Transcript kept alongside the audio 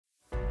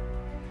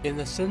In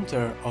the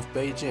center of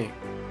Beijing,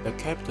 the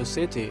capital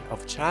city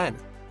of China,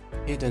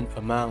 hidden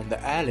among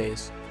the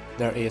alleys,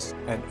 there is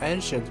an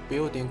ancient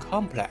building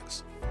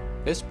complex.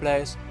 This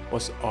place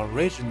was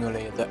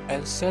originally the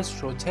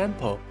ancestral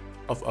temple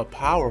of a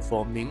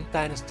powerful Ming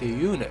Dynasty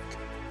eunuch,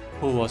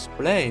 who was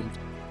blamed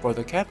for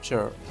the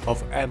capture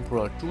of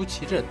Emperor Zhu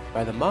Qizhen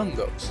by the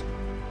Mongols.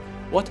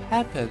 What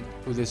happened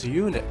to this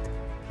eunuch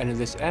and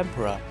this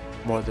emperor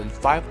more than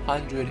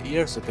 500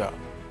 years ago?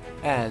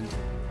 And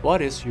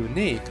what is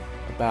unique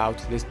about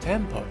this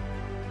temple?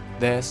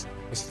 This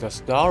is the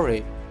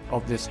story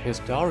of this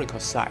historical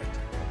site.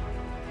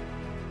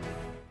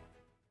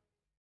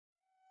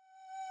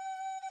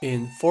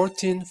 In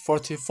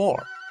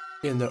 1444,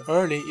 in the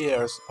early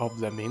years of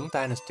the Ming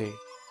Dynasty,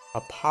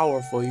 a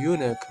powerful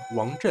eunuch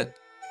Wang Zhen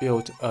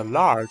built a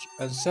large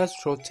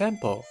ancestral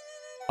temple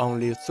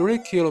only 3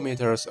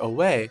 kilometers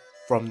away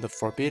from the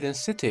Forbidden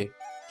City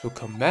to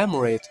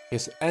commemorate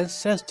his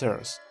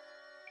ancestors.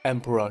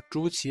 Emperor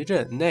Zhu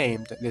Qizhen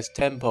named this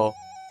temple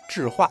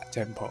Zhihua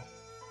Temple.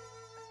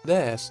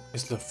 This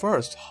is the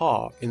first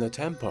hall in the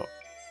temple.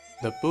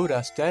 The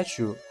Buddha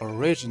statue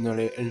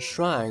originally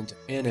enshrined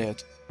in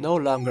it no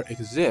longer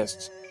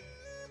exists.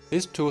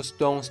 These 2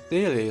 stone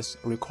steles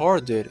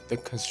recorded the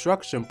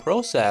construction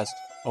process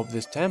of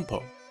this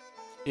temple.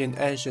 In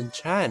ancient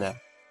China,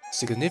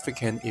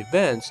 significant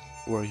events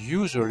were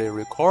usually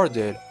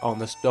recorded on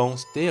the stone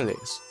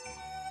steles.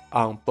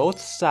 On both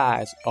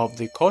sides of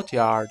the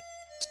courtyard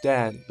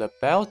stand the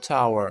bell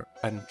tower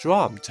and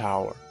drum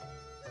tower.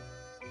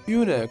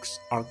 Eunuchs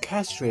are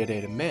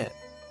castrated men.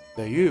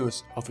 The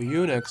use of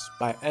eunuchs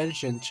by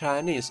ancient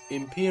Chinese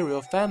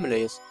imperial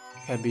families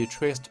can be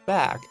traced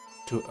back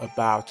to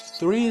about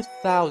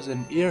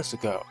 3,000 years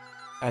ago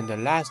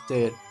and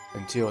lasted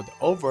until the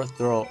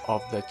overthrow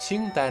of the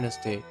Qing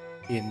Dynasty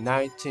in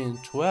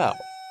 1912.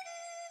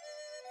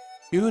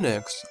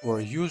 Eunuchs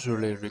were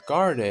usually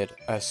regarded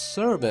as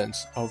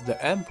servants of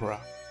the emperor,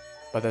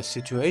 but the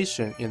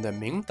situation in the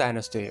Ming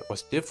Dynasty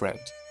was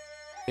different.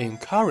 In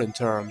current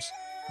terms,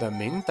 the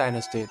Ming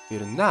Dynasty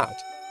did not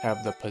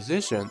have the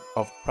position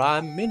of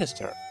prime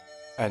minister,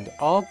 and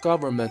all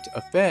government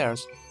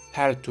affairs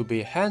had to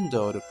be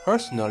handled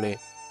personally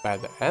by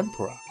the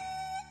emperor.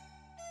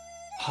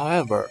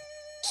 However,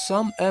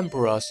 some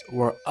emperors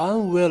were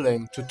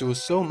unwilling to do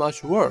so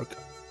much work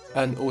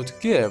and would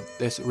give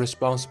this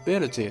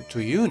responsibility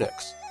to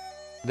eunuchs.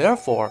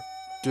 Therefore,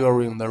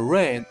 during the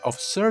reign of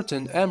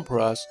certain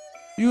emperors,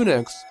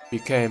 eunuchs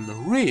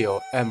became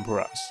real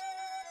emperors.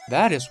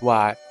 That is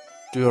why,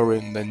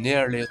 during the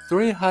nearly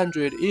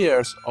 300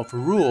 years of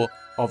rule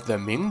of the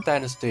Ming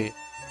Dynasty,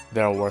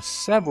 there were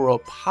several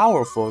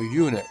powerful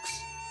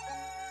eunuchs.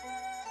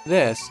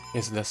 This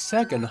is the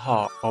second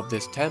hall of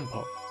this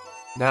temple.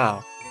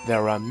 Now,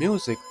 there are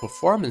music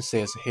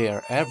performances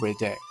here every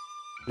day.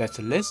 Let's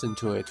listen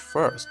to it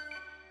first.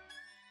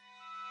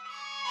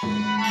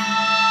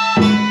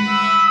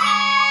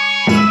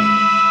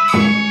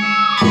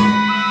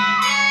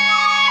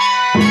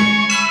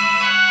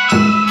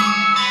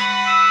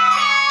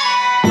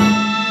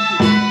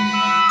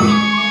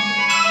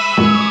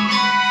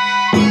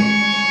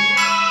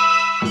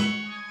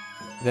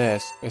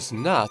 This is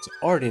not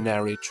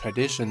ordinary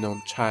traditional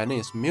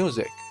Chinese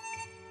music.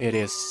 It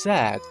is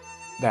said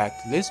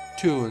that these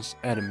tunes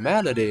and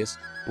melodies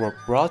were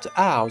brought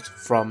out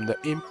from the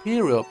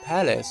imperial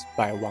palace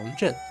by Wang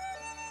Zhen.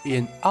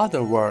 In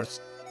other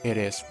words, it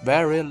is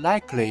very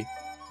likely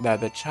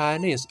that the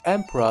Chinese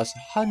emperors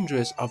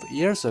hundreds of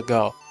years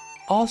ago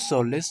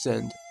also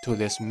listened to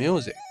this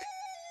music.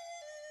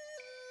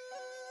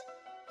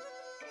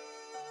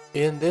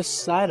 In this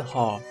side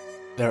hall,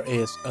 there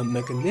is a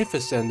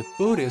magnificent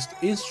Buddhist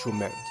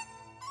instrument.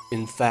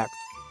 In fact,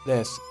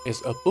 this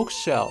is a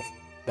bookshelf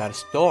that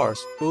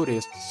stores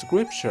Buddhist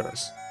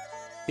scriptures.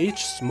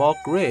 Each small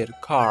grid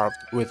carved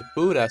with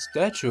Buddha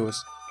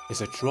statues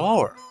is a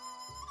drawer.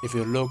 If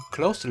you look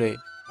closely,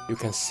 you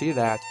can see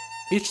that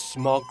each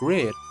small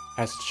grid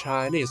has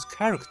Chinese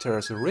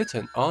characters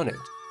written on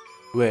it,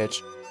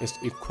 which is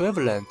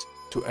equivalent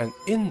to an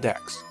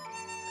index.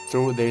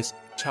 Through these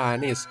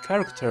Chinese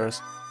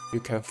characters, you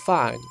can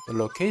find the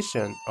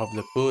location of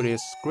the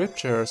Buddhist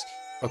scriptures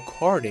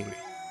accordingly.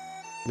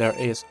 There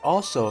is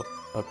also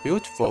a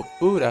beautiful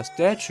Buddha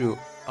statue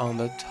on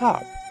the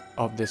top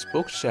of this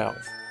bookshelf.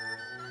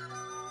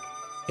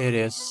 It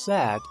is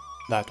said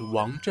that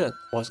Wang Zhen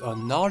was a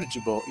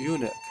knowledgeable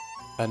eunuch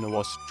and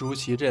was Zhu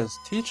Qizhen's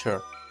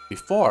teacher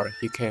before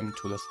he came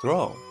to the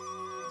throne.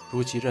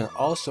 Zhu Qizhen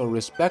also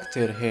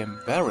respected him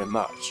very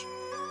much.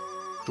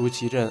 Zhu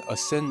Qizhen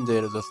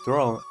ascended the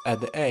throne at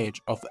the age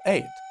of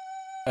 8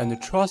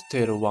 and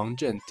trusted Wang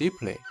Zhen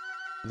deeply.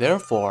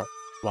 Therefore,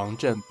 Wang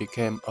Zhen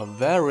became a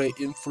very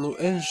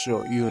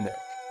influential eunuch.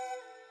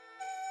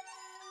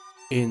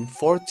 In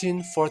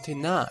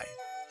 1449,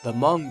 the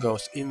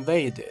Mongols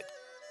invaded,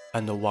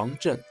 and Wang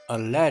Zhen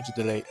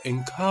allegedly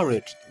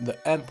encouraged the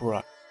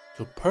emperor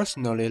to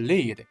personally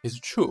lead his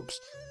troops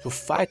to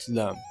fight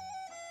them.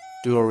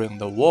 During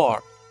the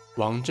war,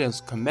 Wang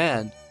Zhen's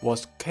command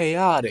was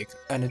chaotic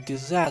and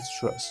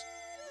disastrous.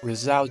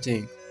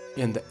 resulting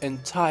in the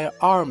entire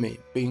army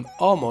being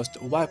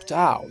almost wiped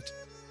out.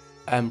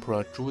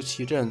 Emperor Zhu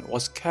Qizhen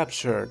was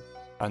captured,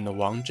 and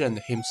Wang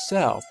Zhen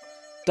himself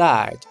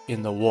died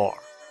in the war.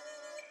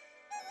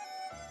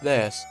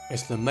 This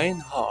is the main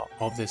hall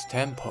of this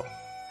temple.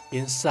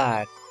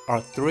 Inside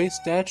are 3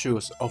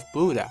 statues of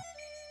Buddha.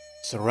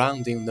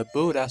 Surrounding the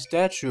Buddha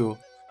statue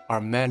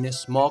are many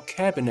small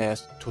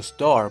cabinets to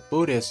store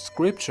Buddhist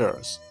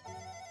scriptures.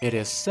 It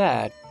is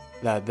said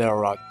that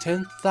there are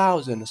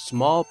 10,000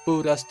 small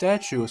Buddha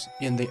statues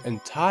in the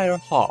entire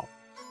hall,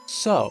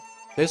 so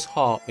this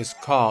hall is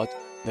called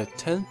the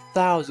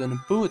 10,000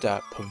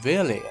 Buddha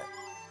Pavilion.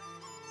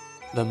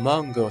 The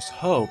Mongols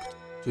hoped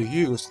to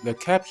use the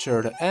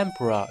captured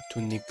emperor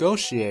to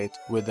negotiate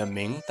with the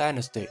Ming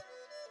Dynasty,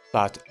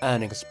 but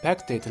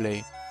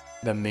unexpectedly,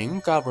 the Ming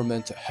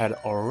government had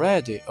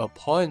already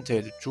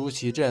appointed Zhu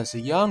Qizhen's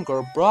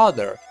younger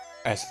brother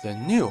as the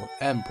new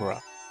emperor.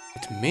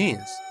 It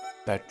means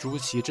that Zhu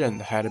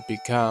Qizhen had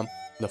become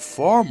the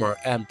former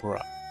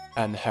emperor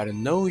and had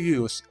no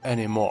use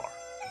anymore.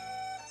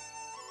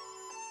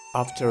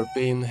 After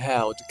being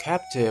held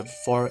captive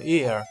for a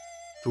year,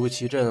 Zhu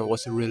Qizhen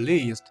was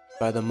released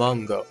by the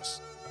Mongols.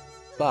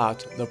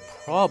 But the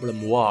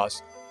problem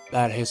was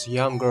that his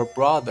younger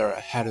brother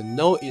had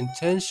no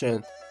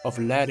intention of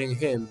letting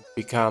him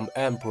become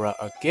emperor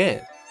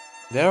again.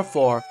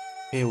 Therefore,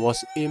 he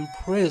was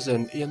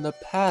imprisoned in the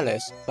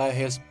palace by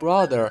his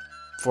brother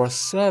for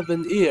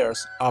 7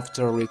 years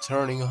after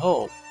returning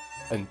home,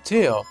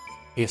 until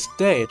he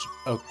staged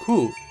a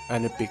coup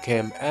and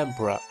became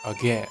emperor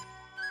again.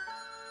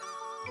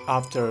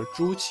 After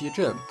Zhu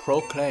Qizhen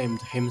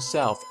proclaimed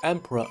himself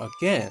emperor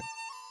again,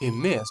 he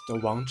missed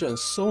Wang Zhen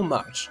so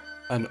much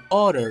and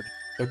ordered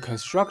the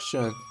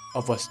construction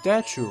of a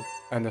statue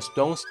and a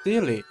stone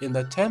stele in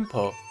the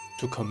temple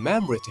to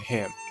commemorate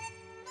him.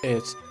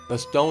 It's the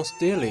stone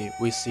stele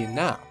we see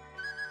now.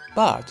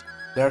 But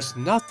there's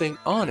nothing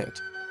on it.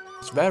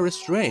 It's very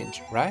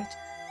strange, right?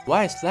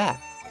 Why is that?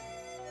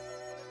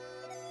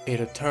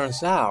 It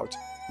turns out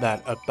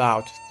that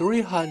about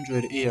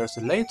 300 years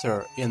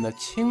later in the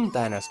Qing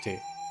Dynasty,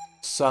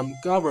 some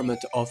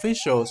government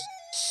officials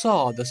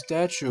saw the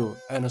statue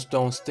and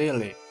stone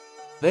stele.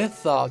 They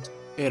thought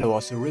it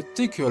was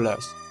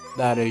ridiculous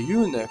that a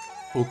eunuch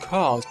who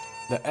caused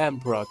the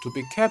emperor to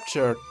be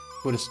captured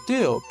could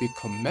still be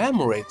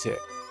commemorated.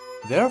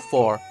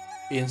 Therefore,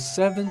 in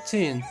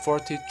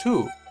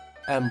 1742,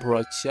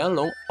 Emperor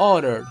Qianlong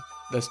ordered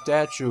the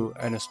statue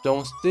and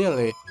stone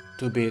stele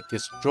to be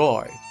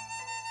destroyed.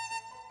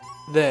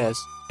 This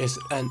is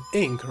an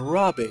ink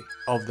rubbing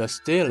of the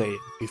stele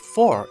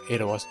before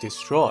it was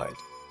destroyed.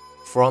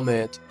 From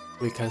it,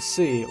 we can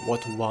see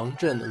what Wang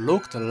Zhen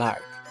looked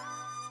like.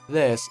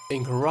 This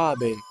ink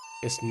rubbing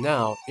is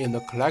now in the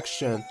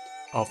collection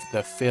of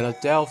the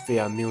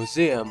Philadelphia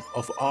Museum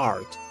of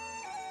Art.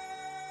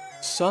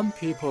 Some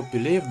people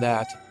believe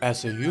that,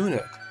 as a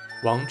eunuch,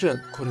 Wang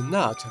Zhen could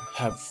not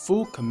have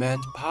full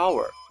command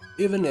power,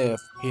 even if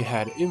he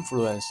had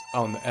influence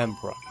on the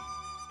emperor.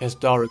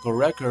 Historical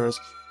records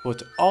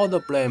put all the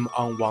blame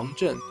on Wang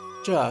Zhen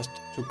just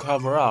to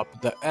cover up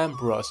the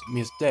emperor's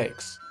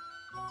mistakes.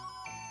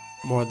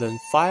 More than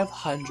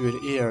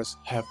 500 years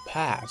have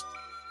passed,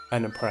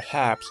 and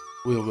perhaps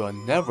we will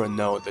never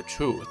know the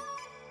truth.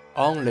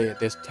 Only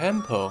this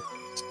temple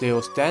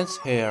still stands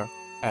here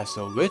as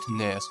a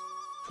witness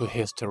to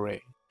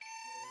history.